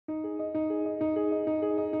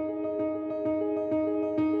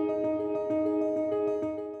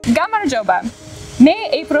გამარჯობა. მე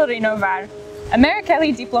ეპრილრინო ვარ, ამერიკელი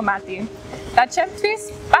დიპლომატი. და ჩემთვის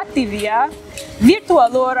პატივია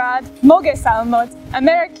ვირტუალურად მოგესალმოთ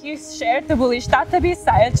ამერიკის შეერთებული შტატების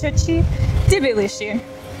საელჩოში თბილისში.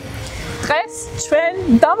 დღეს ჩვენ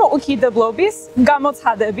დამოუკიდებლობის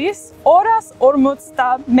გამოცდების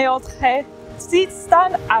 244 წლიდან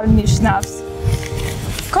აღნიშნავს.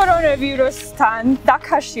 კორონავირუსთან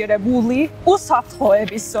დაკავშირებული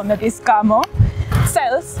უსაფრთხოების ზომების გამო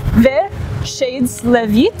წელს ვერ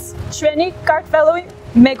შეიძლევით ჩვენი ქართველი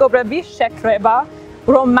მეგობრების შეკრება,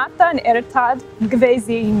 რომ მათთან ერთად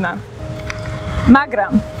გვეზიაროთ.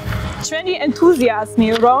 მაგრამ ჩვენი ენთუზიაზმი,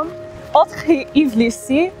 რომ 4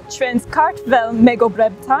 ივლისი ჩვენს ქართველ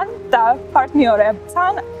მეგობრებთან და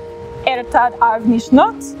პარტნიორებთან ერთად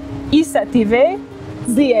აღნიშნოთ, ისეთივე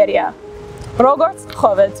ძლიერია, როგორც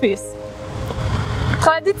ყოველთვის.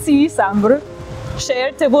 ტრადიციის ამბ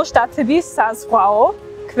შეერთებული შტატების საზღვაო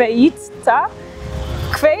ქვეით და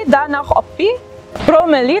ქვედანაყოფი,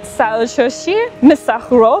 რომელიც საელჩოში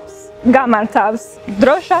მსახურობს, გამართავს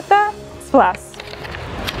დროშა და ცვლას.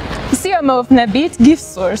 სიამოვნებით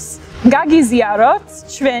გისურს გაგიზიაროთ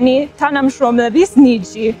ჩვენი თანამშრომლების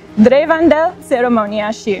ნიჭი დღევანდელ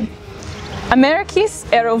ცერემონიაში. ამერიკის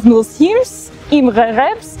ეროვნულ ჰიმნს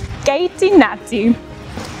იმღერებს კეიტი ნატი,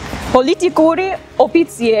 პოლიტიკური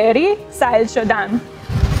ოფიციერი საელჩოდან.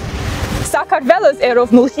 საქართველოს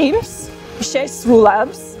ეროვნულ ჰიმნს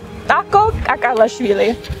შესრულებს ტაკო კაკალაშვილი,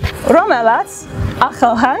 რომელსაც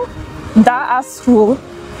ახალგან დაასრულა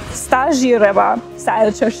სტაჟირება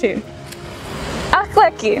საელჩოში. ახლა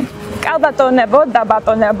კი, კალბატონებო და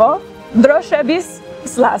ბატონებო, დროშების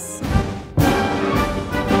ცვლას.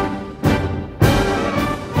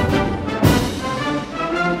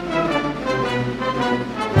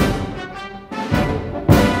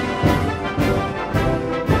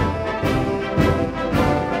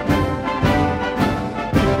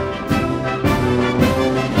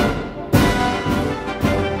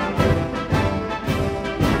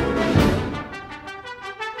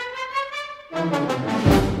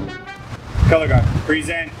 Color guard,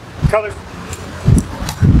 present, colors.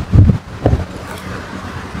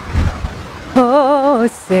 Oh,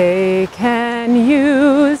 say, can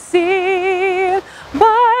you see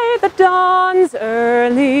by the dawn's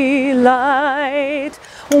early light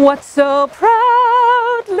what so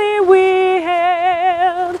proudly we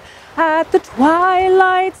hailed at the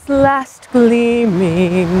twilight's last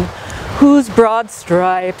gleaming, whose broad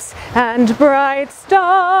stripes and bright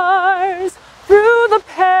stars through the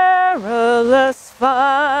perilous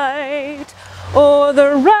fight o'er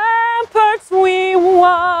the ramparts we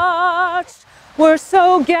watched were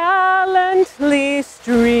so gallantly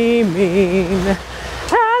streaming,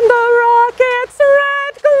 and the rockets'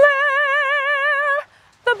 red glare,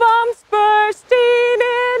 the bombs bursting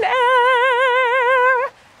in air,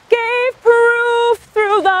 gave proof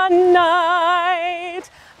through the night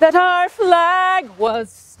that our flag was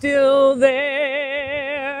still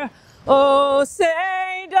there. Oh,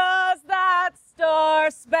 say, does that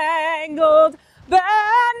star-spangled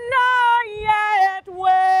banner yet wave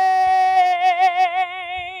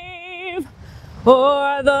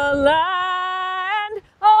o'er the land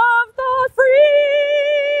of the free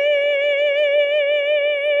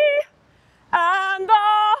and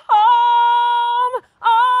the home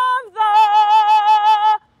of the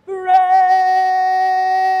brave?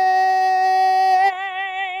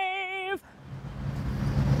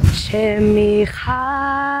 ჩემი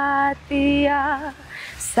ხატია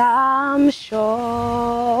სამშობლო,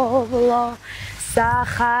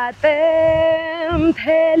 სახატე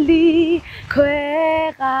მთელი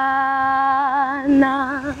ქვეყანა,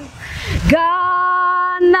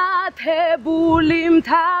 განათებული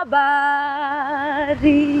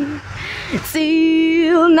მთავარი,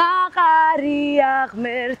 წილნაყარია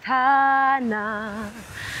ღმერთანა,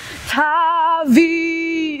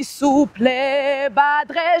 თავისუფლება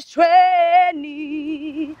დღეს ჩვენი,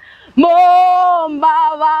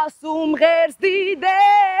 მომავალს უმღერს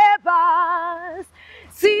დიდებას,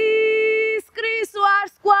 ცისკრის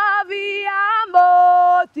ვარსკვლავი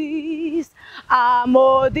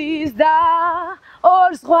ამოდის და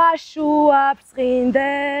ორ ზღვაშუა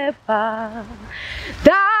ბრწყინდება,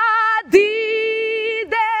 დადიდება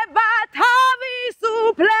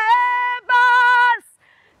თავისუფლებას,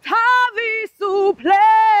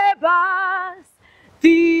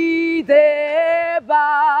 დიდება.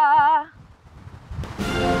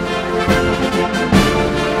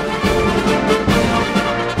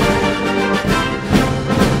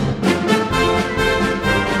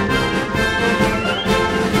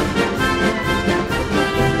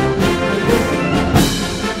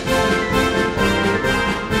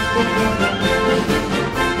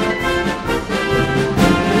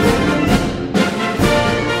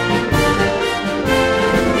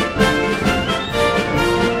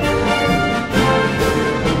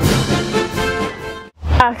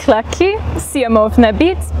 ახლაკი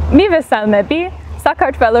სიამოვნებით მივესალმები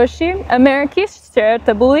საქართველოში ამერიკის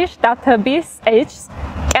შეერთებული შტატების ეჭს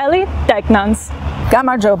კელი დეგნანს.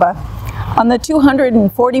 Gamarjoba. On the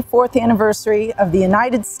 244th anniversary of the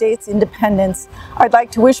United States independence, I'd like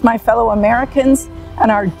to wish my fellow Americans and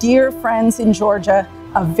our dear friends in Georgia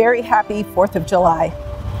a very happy 4th of July.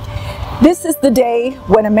 This is the day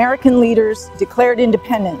when American leaders declared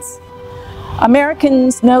independence.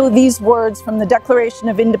 Americans know these words from the Declaration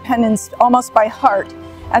of Independence almost by heart,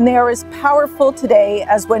 and they are as powerful today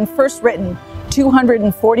as when first written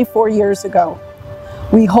 244 years ago.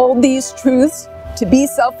 We hold these truths to be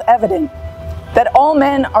self-evident, that all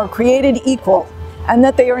men are created equal and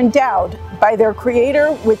that they are endowed by their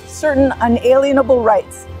Creator with certain unalienable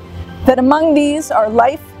rights, that among these are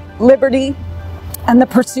life, liberty, and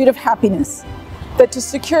the pursuit of happiness, that to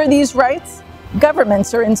secure these rights,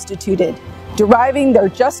 governments are instituted, deriving their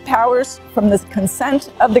just powers from the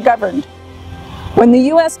consent of the governed. When the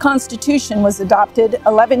U.S. Constitution was adopted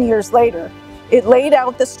 11 years later, it laid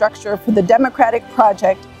out the structure for the democratic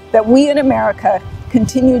project that we in America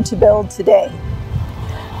continue to build today.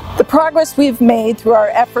 The progress we've made through our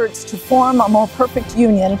efforts to form a more perfect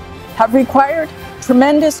union have required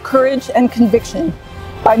tremendous courage and conviction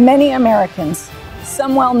by many Americans,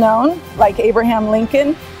 some well known, like Abraham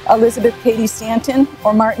Lincoln, Elizabeth Cady Stanton,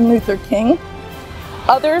 or Martin Luther King,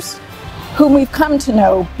 others whom we've come to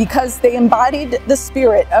know because they embodied the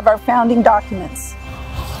spirit of our founding documents.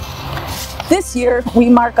 This year, we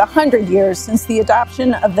mark 100 years since the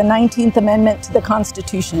adoption of the 19th Amendment to the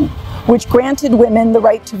Constitution, which granted women the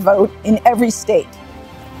right to vote in every state.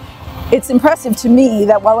 It's impressive to me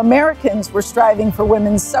that while Americans were striving for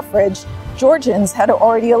women's suffrage, Georgians had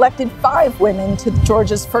already elected 5 women to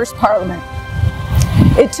Georgia's first parliament.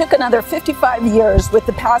 It took another 55 years with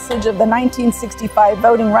the passage of the 1965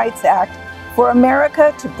 Voting Rights Act for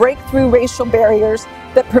America to break through racial barriers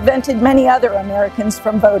that prevented many other Americans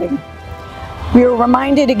from voting. We are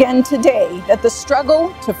reminded again today that the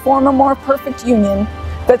struggle to form a more perfect union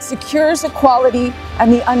that secures equality and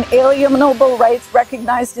the unalienable rights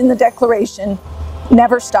recognized in the Declaration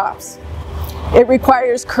never stops. It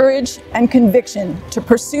requires courage and conviction to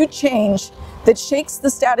pursue change that shakes the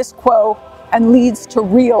status quo and leads to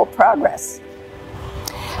real progress.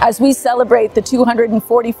 As we celebrate the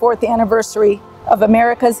 244th anniversary of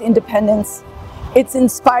America's independence, it's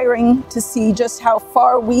inspiring to see just how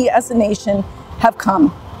far we as a nation have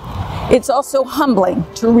come. It's also humbling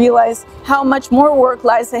to realize how much more work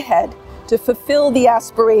lies ahead to fulfill the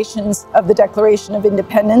aspirations of the Declaration of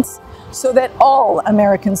Independence so that all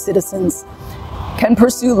American citizens can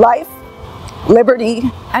pursue life, liberty,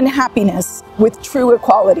 and happiness with true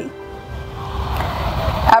equality.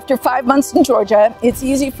 After 5 months in Georgia, it's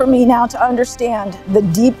easy for me now to understand the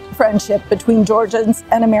deep friendship between Georgians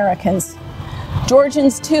and Americans.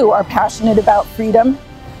 Georgians too are passionate about freedom.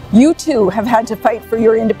 You too have had to fight for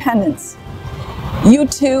your independence. You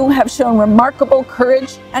too have shown remarkable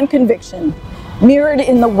courage and conviction, mirrored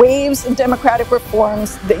in the waves of democratic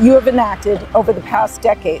reforms that you have enacted over the past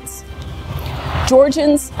decades.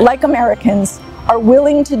 Georgians, like Americans, are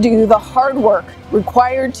willing to do the hard work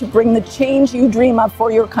required to bring the change you dream of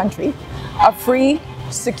for your country, a free,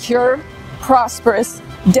 secure, prosperous,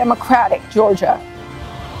 democratic Georgia.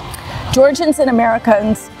 Georgians and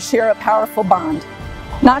Americans share a powerful bond,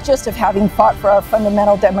 not just of having fought for our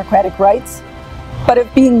fundamental democratic rights, but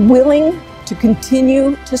of being willing to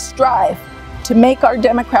continue to strive to make our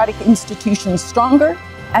democratic institutions stronger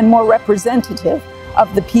and more representative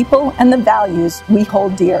of the people and the values we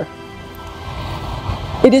hold dear.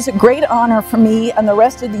 It is a great honor for me and the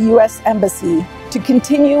rest of the U.S. Embassy to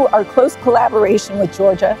continue our close collaboration with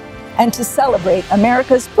Georgia and to celebrate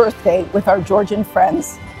America's birthday with our Georgian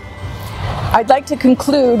friends. I'd like to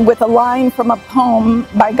conclude with a line from a poem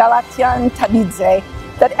by Galatian Tabidze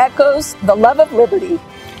that echoes the love of liberty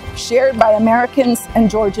shared by Americans and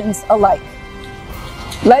Georgians alike.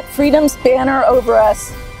 Let freedom's banner over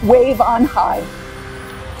us wave on high.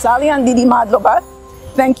 Zalian Didi Madloba,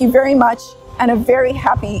 thank you very much and a very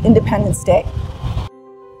happy Independence Day.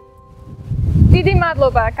 Didi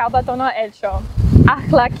Madloba Kalbatono Elcho.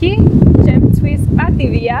 Ახლაკი ჩემთვის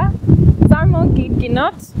პატივია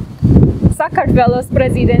წარმოგიდგინოთ საქართველოს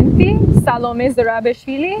პრეზიდენტი სალომე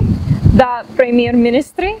ზურაბეშვილი და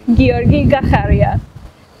პრემიერ-მინისტრი გიორგი გახარია,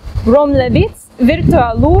 რომლებიც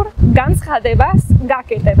ვირტუალურ განცხადებას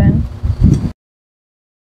გაკეთებენ.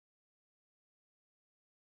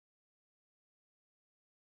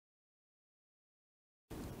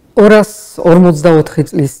 244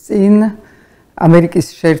 წლის წინ ამერიკის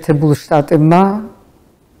შეერთებულ შტატებმა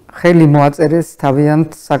ხელი მოაწერეს თავიანთ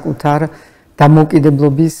საკუთარ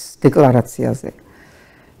დამოუკიდებლობის დეკლარაციაზე.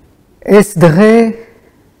 ეს დღე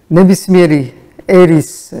ნებისმიერი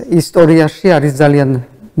ერის ისტორიაში არის ძალიან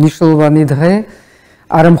მნიშვნელოვანი დღე,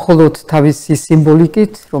 არა მხოლოდ თავისი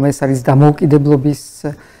სიმბოლიკით, რომ ეს არის დამოუკიდებლობის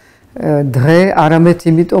დღე, არამედ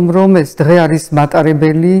იმიტომ, რომ ეს დღე არის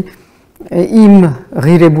მატარებელი იმ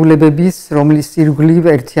ღირებულებების, რომლის ირგვლივ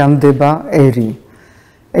ერთიანდება ერი.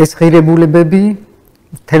 ეს ღირებულებები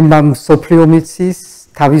თერმა მსოფლიო ომის,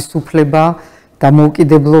 თავისუფლება,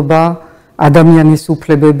 დამოუკიდებლობა, ადამიანის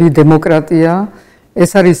უფლებები, დემოკრატია,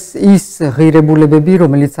 ეს არის ის ღირებულებები,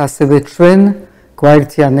 რომელიც ასევე ჩვენ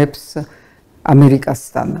გვაერთიანებს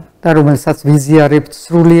ამერიკასთან და რომელსაც ვიზიარებთ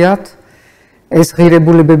სრულიად. ეს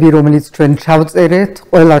ღირებულებები, რომელიც ჩვენ ჩავწერეთ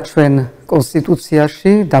ყველა ჩვენ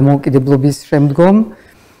კონსტიტუციაში დამოუკიდებლობის შემდგომ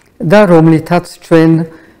და რომლითაც ჩვენ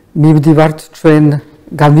მივდივართ ჩვენ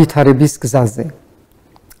განვითარების გზაზე.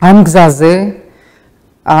 ამ გზაზე,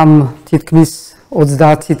 ამ თითქმის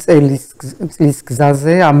 30 წლის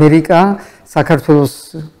გზაზე ამერიკა საქართველოს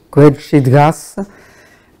გვერდში დგას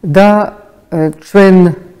და ჩვენ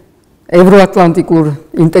ევროატლანტიკურ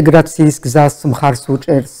ინტეგრაციის გზას მხარს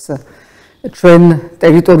უჭერს. ჩვენ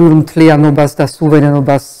ტერიტორიულ მთლიანობას და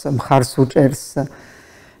სუვერენობას მხარს უჭერს.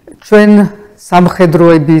 ჩვენ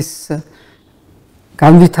სამხედროების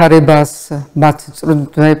განვითარებას, მათ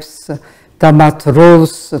წვრთნებს და მათ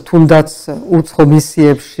როლს თუნდაც უცხო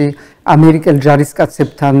მისიებში ამერიკელ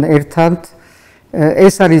ჯარისკაცებთან ერთად.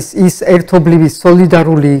 ეს არის ის ერთობლივი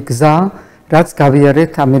სოლიდარული გზა, რაც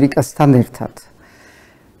გავიარეთ ამერიკასთან ერთად.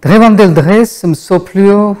 დღევანდელ დღეს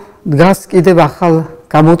მსოფლიო დგას კიდევ ახალ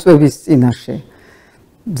გამოწვევის წინაშე.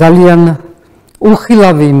 ძალიან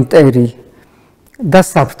უხილავი მტერი და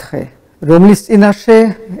საფრთხე, რომლის წინაშე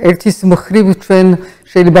ერთის მხრივ ჩვენ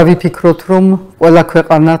შეიძლება ვიფიქროთ, რომ ყველა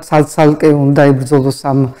ქვეყანა ცალ-ცალკე უნდა ებრძოლოს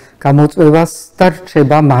ამ გამოწვევას და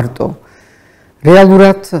რჩება მარტო.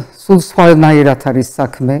 რეალურად სულ სხვანაირად არის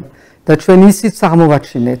საქმე და ჩვენ ისიც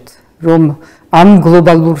აღმოვაჩინეთ, რომ ამ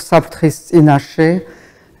გლობალურ საფრთხის წინაშე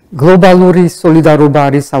გლობალური სოლიდარობა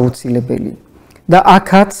არის აუცილებელი. და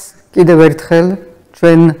აქაც კიდევ ერთხელ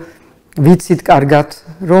ჩვენ ვიცით კარგად,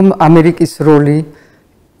 რომ ამერიკის როლი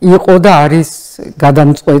იყო და არის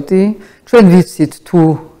გადამწყვეტი. ჩვენ ვიცით თუ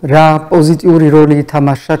რა პოზიტიური როლი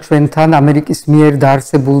ითამაშა ჩვენთან ამერიკის მიერ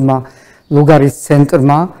დაარსებულმა ლუგარის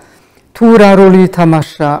ცენტრმა, თუ რა როლი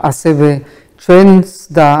ითამაშა ასევე ჩვენს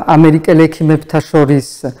და ამერიკელ ექიმებთა შორის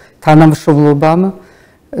თანამშრომლობამ.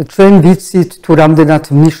 ჩვენ ვიცით თუ რამდენად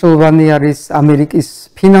მნიშვნელოვანი არის ამერიკის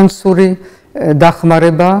ფინანსური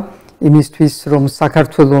დახმარება იმისთვის, რომ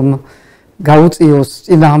საქართველომ გაუწიოს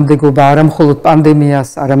წინააღმდეგობა არა მხოლოდ პანდემიას,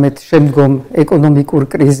 არამედ შემდგომ ეკონომიკურ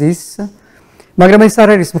კრიზისს. მაგრამ ეს არ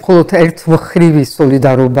არის მხოლოდ ერთმხრივი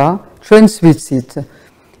სოლიდარობა. ჩვენც ვიცით,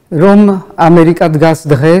 რომ ამერიკა დგას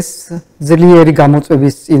დღეს ძლიერი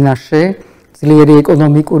გამოწვევის წინაშე, ძლიერი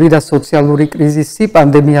ეკონომიკური და სოციალური კრიზისი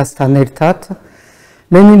პანდემიასთან ერთად.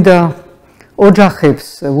 მე მინდა ოჯახებს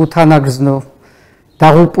უთანაგრძნო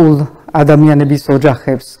დაღუპულ ადამიანების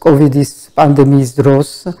ოჯახებს კოვიდის პანდემიის დროს.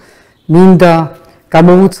 მინდა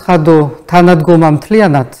გამოუცხადო თანადგომა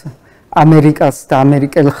მთლიანად ამერიკას და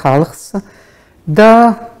ამერიკელ ხალხს და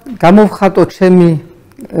გამოვხატო ჩემი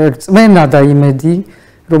რწმენა და იმედი,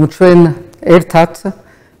 რომ ჩვენ ერთად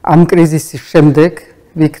ამ კრიზისის შემდეგ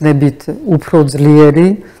ვიქნებით უფრო ძლიერი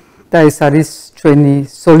და ეს არის ჩვენი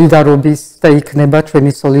სოლიდარობის და იქნება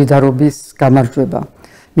ჩვენი სოლიდარობის გამარჯვება.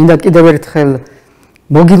 მინდა კიდევ ერთხელ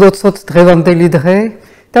მოგილოცოთ დღევანდელი დღე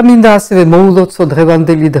და მინდა ასევე მოულოცო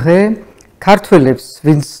დღევანდელი დღე ქართველებს,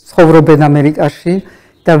 ვინც ცხოვრობენ ამერიკაში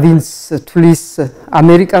და ვინც თვლის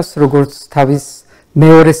ამერიკას როგორც თავის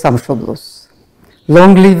მეორე სამშობლოს.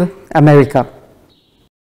 Long live America!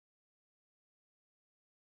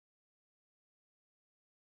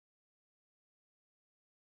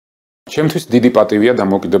 ჩემთვის დიდი პატივია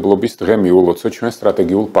დამოუკიდებლობის დღე მიულოცო ჩვენ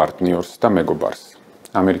სტრატეგიულ პარტნიორს და მეგობარს,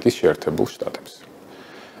 ამერიკის შეერთებულ შტატებს.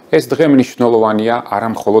 ეს დღე მნიშვნელოვანია არა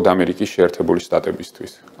მხოლოდ ამერიკის შეერთებული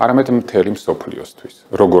შტატებისთვის, არამედ მთელი მსოფლიოსთვის,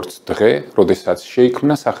 როგორც დღე, როდესაც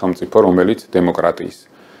შეიქმნა სახელმწიფო, რომელიც დემოკრატიის,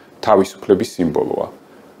 თავისუფლების სიმბოლოა.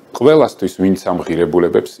 ყველასთვის, ვინც ამ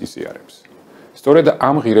ღირებულებებს იზიარებს. სწორედ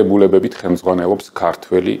ამ ღირებულებებით ხელმძღვანელობს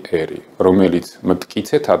ქართველი ერი, რომელიც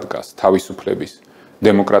მტკიცედ ადგას თავისუფლების,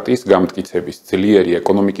 დემოკრატიის გამტკიცების, ძლიერი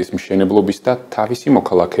ეკონომიკის მშენებლობის და თავისი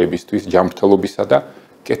მოქალაქეებისთვის ჯანმრთელობისა და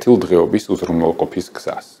კეთილდღეობის უზრუნველყოფის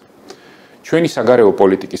გზას. ჩვენი საგარეო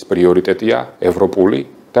პოლიტიკის პრიორიტეტია ევროპული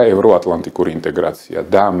და ევროატლანტიკური ინტეგრაცია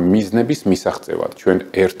და მიზნების მისაღწევად ჩვენ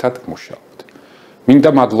ერთად მუშაობთ.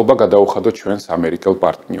 მინდა მადლობა გადაუხადოთ ჩვენს ამერიკელ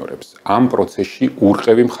პარტნიორებს ამ პროცესში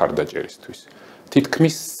ურყევი მხარდაჭერისთვის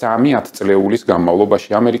თითქმის 3 წლეულის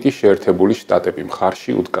განმავლობაში ამერიკის შეერთებული შტატები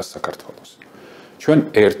მხარში უდგას საქართველოს. ჩვენ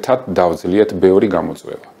ერთად დავძლიეთ ბევრი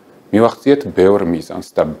გამოწვევა. მივახციეთ ბევრ მიზანს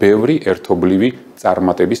და ბევრი ერთობლივი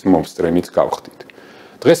წარმატების მომსწრენიც გავხდით.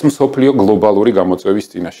 დღეს მსოფლიო გლობალური გამოწვევის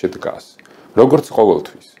წინაშე დგას. როგორც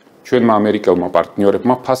ყოველთვის, ჩვენმა ამერიკელმა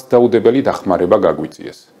პარტნიორებმა ფასდაუდებელი დახმარება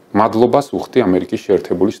გაგვიწიეს. მადლობას უხდი ამერიკის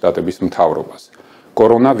შეერთებული შტატების მთავრობას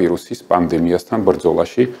კორონავირუსის პანდემიასთან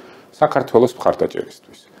ბრძოლაში საქართველოს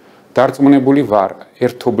მხარდაჭერისთვის. დარწმუნებული ვარ,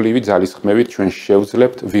 ერთობლივი ძალისხმევით ჩვენ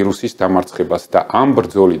შევძლებთ ვირუსის დამარცხებას და ამ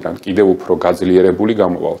ბრძოლიდან კიდევ უფრო გაძლიერებული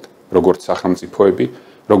გამოვალთ, როგორც სახელმწიფოები,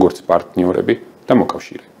 როგორც პარტნიორები და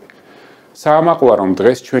მოკავშირეები. საამაყოა, რომ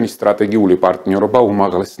დღეს ჩვენი სტრატეგიული პარტნიორობა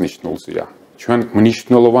უმაღლეს ნიშნულზეა. ჩვენ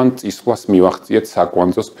მნიშვნელოვან წისვლას მივახციეთ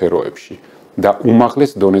საკვანძო სფეროებში და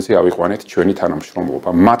უმაღლეს დონეზე ავიყვანეთ ჩვენი თანამშრომლობა,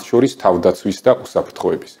 მათ შორის თავდაცვის და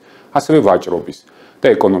უსაფრთხოების, ასევე ვაჭრობის და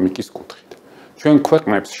ეკონომიკის კუთხით. ჩვენ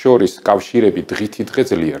ქვეყნებს შორის კავშირები დღითიდღე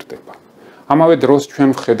ძლიერდება. ამავე დროს ჩვენ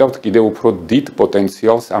ვხედავთ კიდევ უფრო დიდ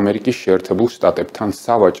პოტენციალს ამერიკის შეერთებულ შტატებთან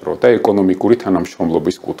სავაჭრო და ეკონომიკური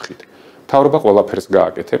თანამშრომლობის კუთხით. მთავრობა ყველაფერს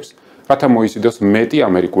გააკეთებს, რათა მოიზიდოს მეტი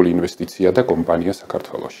ამერიკული ინვესტიცია და კომპანია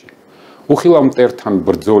საქართველოში. უხილავ მტერთან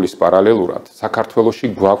ბრძოლის პარალელურად საქართველოში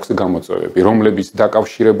გვაქვს გამოწვევები, რომლებიც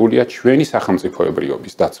დაკავშირებულია ჩვენი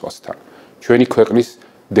სახელმწიფოებრიობის დაცვასთან, ჩვენი ქვეყნის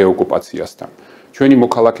დეოკუპაციასთან, ჩვენი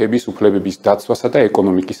მოქალაქეების უფლებების დაცვასა და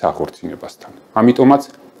ეკონომიკის აღორძინებასთან. ამიტომაც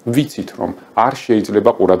ვიცით, რომ არ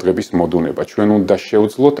შეიძლება ყურადღების მოდუნება, ჩვენ უნდა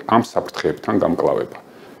შევძლოთ ამ საფრთხეებთან გამკლავება.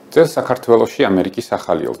 წელს საქართველოში ამერიკის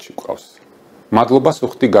ახალი ელჩი გვყავს. მადლობას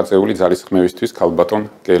უხდი გაწეული ძალისხმევისთვის ქალბატონ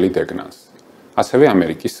კელი დეგნანს, ასევე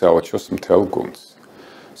ამერიკის საელჩოს მთელ გუნდს.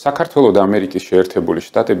 საქართველო და ამერიკის შეერთებული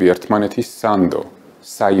შტატები ერთმანეთის სანდო,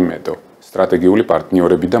 საიმედო, სტრატეგიული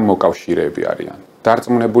პარტნიორები და მოკავშირეები არიან.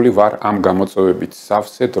 დარწმუნებული ვარ, ამ გამოწვევებით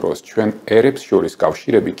სავსე დროს ჩვენ ერებს შორის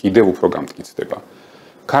კავშირები კიდევ უფრო გამტკიცდება.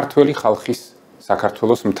 ქართველი ხალხის,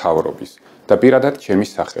 საქართველოს მთავრობის და პირადად ჩემი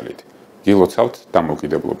სახელით გილოცავთ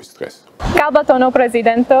დამოუკიდებლობის დღეს. კალბატონო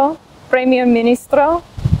პრეზიდენტო, პრემიერ-მინისტრო,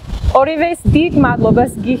 ორივეს დიდ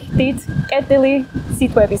მადლობას გიხდით კეთილი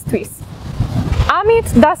სიტყვებისთვის. ამით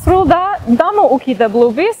დასრულდა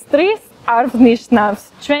დამოუკიდებლობის დღის აღნიშნავს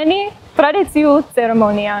ჩვენი ტრადიციულ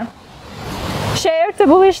ცერემონია.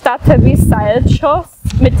 შეერთებული შტატების საელჩოს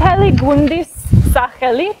მთელი გუნდის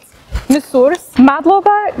სახელით მისურს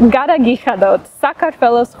მადლობა გადაგიხადოთ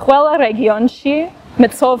საქართველოს ყველა რეგიონში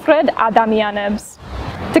მცხოვრებ ადამიანებს.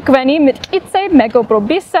 თქვენი მტკიცე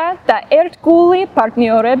მეგობრობისა და ერთგული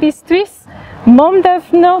პარტნიორებისთვის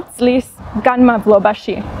მომდევნო წლის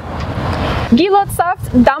განმავლობაში. გილოცავთ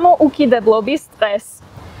დამოუკიდებლობის დღეს.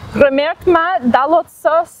 ღმერთმა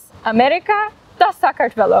დალოცოს ამერიკა და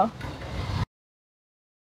საქართველო.